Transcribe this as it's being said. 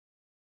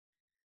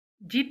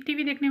जीत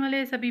TV देखने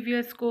वाले सभी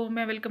व्यूअर्स को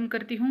मैं वेलकम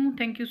करती हूँ।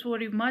 Thank you so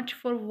very much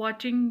for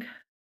watching,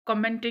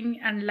 commenting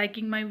and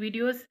liking my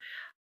videos.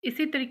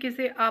 इसी तरीके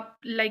से आप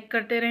लाइक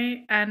करते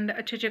रहें एंड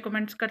अच्छे-अच्छे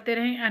कमेंट्स करते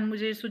रहें एंड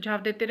मुझे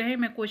सुझाव देते रहें।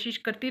 मैं कोशिश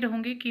करती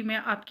रहूँगी कि मैं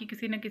आपकी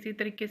किसी न किसी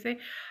तरीके से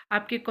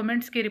आपके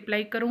कमेंट्स की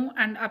रिप्लाई करूँ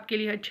एंड आपके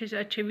लिए अच्छे से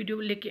अच्छे वीडियो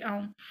लेके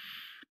आऊँ।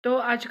 तो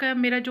आज का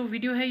मेरा जो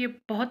वीडियो है ये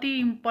बहुत ही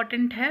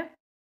इम्पोर्टेंट है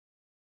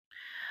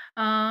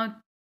अ,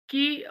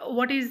 कि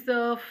what is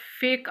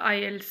fake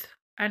IELTS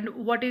and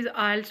what is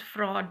IELTS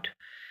fraud.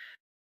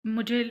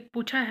 मुझे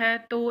पूछा है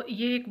तो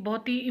ये एक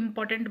बहुत ही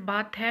इम्पोर्टेंट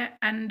बात है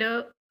एंड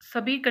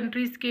सभी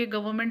कंट्रीज़ के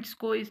गवर्नमेंट्स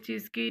को इस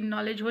चीज़ की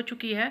नॉलेज हो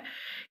चुकी है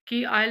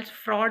कि आइल्स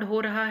फ्रॉड हो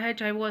रहा है,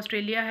 चाहे वो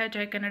ऑस्ट्रेलिया है,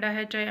 चाहे कनाडा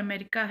है, चाहे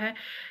अमेरिका है।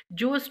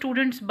 जो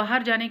स्टूडेंट्स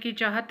बाहर जाने की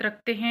चाहत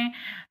रखते हैं,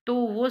 तो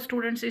वो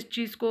स्टूडेंट्स इस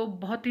चीज़ को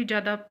बहुत ही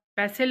ज़्यादा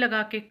पैसे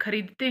लगा के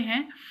खरीदते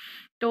हैं।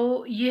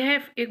 तो ये है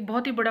एक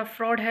बहुत ही बड़ा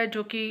फ्रॉड है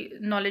जो कि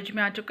नॉलेज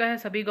में आ चुका है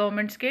सभी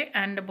गवर्नमेंट्स के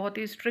एंड बहुत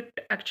ही स्ट्रिक्ट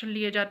एक्शन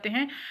लिए जाते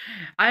हैं।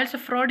 आइल्स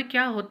फ्रॉड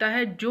क्या होता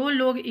है? जो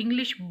लोग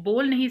इंग्लिश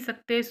बोल नहीं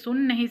सकते, सुन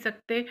नहीं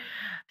सकते,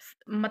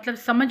 मतलब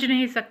समझ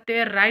नहीं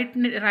सकते,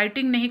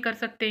 राइटिंग नहीं कर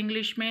सकते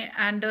इंग्लिश में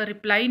एंड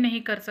रिप्लाई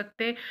नहीं कर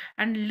सकते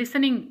एंड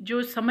लिसनिंग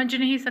जो समझ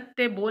नहीं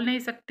सकते, बोल नहीं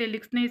सकते,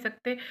 लिख नहीं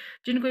सकते,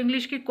 जिनको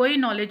इंग्लिश की कोई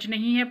नॉलेज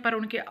नहीं है पर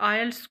उनके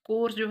आइल्स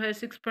स्कोर जो है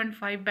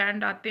 6.5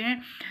 बैंड आते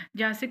हैं,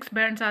 जहाँ 6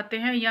 बैंड्स आते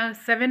हैं या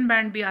 7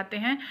 बैंड भी आते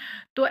हैं।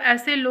 तो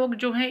ऐसे लोग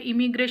जो हैं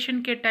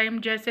इमिग्रेशन के टाइम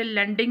जैसे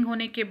लैंडिंग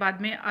होने के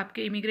बाद में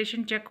आपके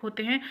इमिग्रेशन चेक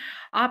होते हैं,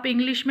 आप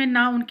इंग्लिश में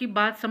ना उनकी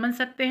बात समझ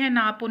सकते हैं,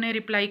 ना आप उन्हें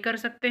रिप्लाई कर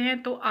सकते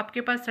हैं, तो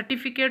आपके पास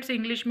सर्टिफिकेट्स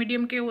इंग्लिश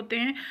मीडियम के होते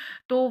हैं,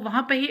 तो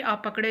वहाँ पे ही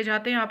आप पकड़े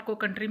जाते हैं, आपको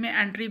कंट्री में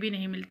एंट्री भी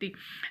नहीं मिलती।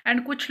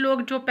 एंड कुछ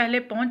लोग जो पहले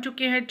पहुँच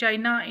चुके हैं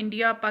चाइना,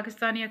 इंडिया,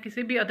 पाकिस्तान या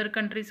किसी भी अदर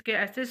कंट्रीज़ के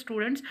ऐसे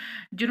स्टूडेंट्स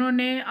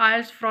जिन्होंने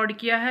आइल्स फ्रॉड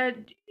किया है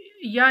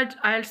या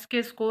आइल्स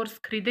के स्कोर्स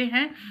खरीदे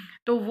हैं,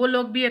 तो वो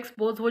लोग भी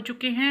एक्सपोज हो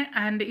चुके हैं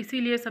एंड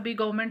इसीलिए सभी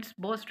गवर्नमेंट्स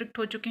बहुत स्ट्रिक्ट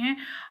हो चुके हैं।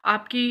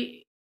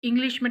 आपकी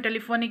इंग्लिश में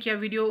टेलीफोनिक या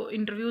वीडियो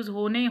इंटरव्यूज़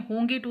होने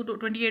होंगी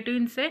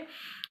 2018 से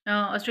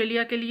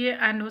ऑस्ट्रेलिया के लिए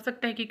एंड हो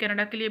सकता है कि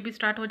कनाडा के लिए भी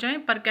स्टार्ट हो जाएँ,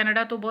 पर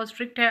कनाडा तो बहुत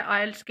स्ट्रिक्ट है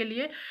आइल्स के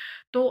लिए।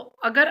 तो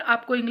अगर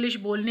आपको इंग्लिश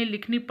बोलनी,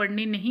 लिखनी,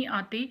 पढ़नी नहीं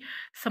आती,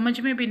 समझ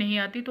में भी नहीं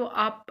आती, तो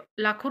आप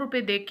लाखों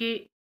रुपए दे के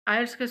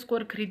आइल्स के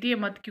स्कोर खरीदिए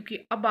मत, क्योंकि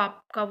अब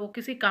आपका वो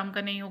किसी काम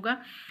का नहीं होगा,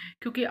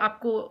 क्योंकि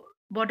आपको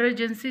बॉर्डर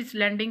एजेंसीज़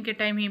लैंडिंग के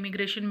टाइम ही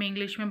इमिग्रेशन में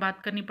इंग्लिश में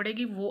बात करनी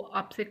पड़ेगी। वो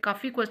आपसे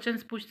काफ़ी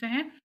क्वेश्चंस पूछते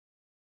हैं,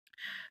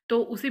 तो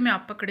उसी में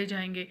आप पकड़े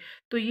जाएँगे।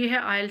 तो ये है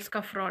आइल्स का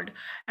फ्रॉड।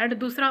 एंड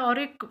दूसरा और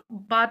एक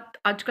बात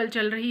आजकल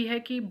चल रही है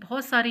कि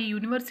बहुत सारी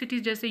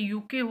यूनिवर्सिटीज़ जैसे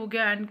यूके हो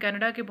गया एंड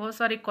कनाडा के बहुत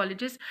सारे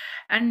कॉलेजेस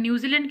एंड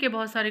न्यूज़ीलैंड के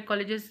बहुत सारे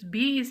कॉलेजेस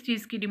भी इस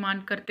चीज़ की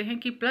डिमांड करते हैं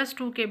कि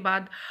 +2 के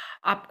बाद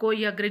आपको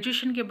या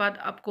ग्रेजुएशन के बाद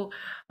आपको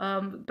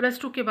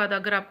 +2 के बाद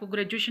अगर आपको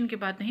ग्रेजुएशन के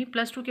बाद नहीं,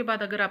 +2 के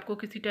बाद अगर आपको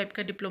किसी टाइप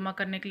का डिप्लोमा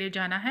करने के लिए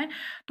जाना है,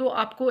 तो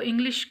आपको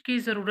इंग्लिश की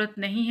ज़रूरत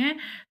नहीं है।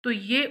 तो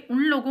ये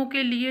उन लोगों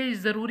के लिए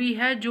ज़रूरी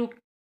है जो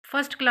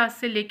फर्स्ट क्लास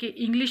से लेके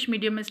इंग्लिश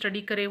मीडियम में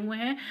स्टडी करे हुए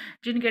हैं,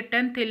 जिनके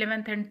 10th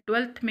 11th एंड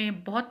 12th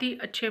में बहुत ही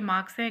अच्छे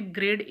मार्क्स हैं,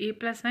 ग्रेड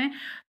A+ हैं,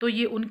 तो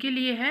ये उनके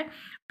लिए है।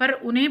 पर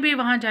उन्हें भी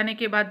वहाँ जाने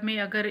के बाद में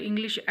अगर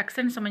इंग्लिश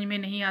एक्सेंट समझ में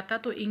नहीं आता,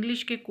 तो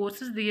इंग्लिश के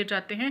कोर्सेज दिए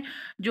जाते हैं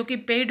जो कि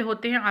पेड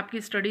होते हैं।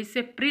 आपकी स्टडीज़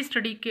से प्री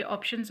स्टडी के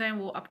ऑप्शंस हैं,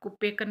 वो आपको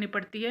पे करनी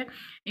पड़ती है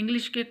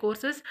इंग्लिश के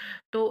कोर्सेज।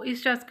 तो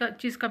इस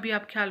चीज़ का भी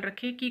आप ख्याल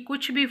रखें कि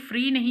कुछ भी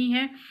फ्री नहीं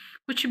है,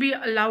 कुछ भी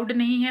अलाउड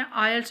नहीं है।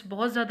 आइल्स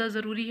बहुत ज़्यादा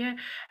ज़रूरी है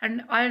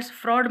एंड आइल्स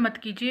फ्रॉड मत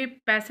कीजिए,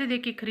 पैसे दे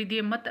के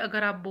खरीदिए मत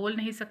अगर आप बोल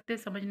नहीं सकते,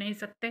 समझ नहीं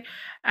सकते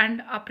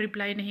एंड आप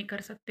रिप्लाई नहीं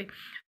कर सकते।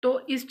 तो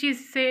इस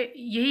चीज़ से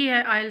यही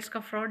है आइल्स का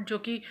फ्रॉड, जो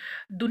कि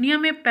दुनिया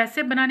में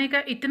पैसे बनाने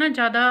का इतना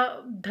ज़्यादा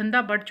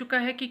धंधा बढ़ चुका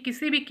है कि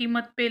किसी भी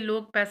कीमत पे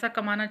लोग पैसा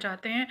कमाना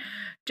चाहते हैं,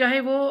 चाहे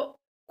वो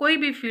कोई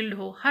भी फील्ड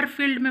हो, हर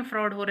फील्ड में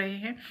फ्रॉड हो रहे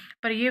हैं।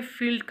 पर ये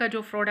फील्ड का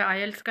जो फ्रॉड है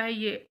आइल्स का है,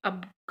 ये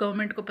अब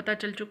गवर्नमेंट को पता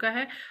चल चुका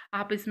है,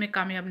 आप इसमें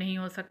कामयाब नहीं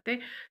हो सकते।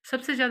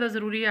 सबसे ज़्यादा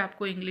ज़रूरी है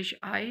आपको इंग्लिश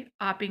आए,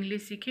 आप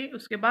इंग्लिश सीखें,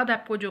 उसके बाद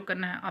आपको जो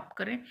करना है आप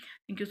करें।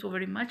 Thank you so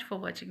very much for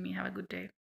watching me. Have a good day.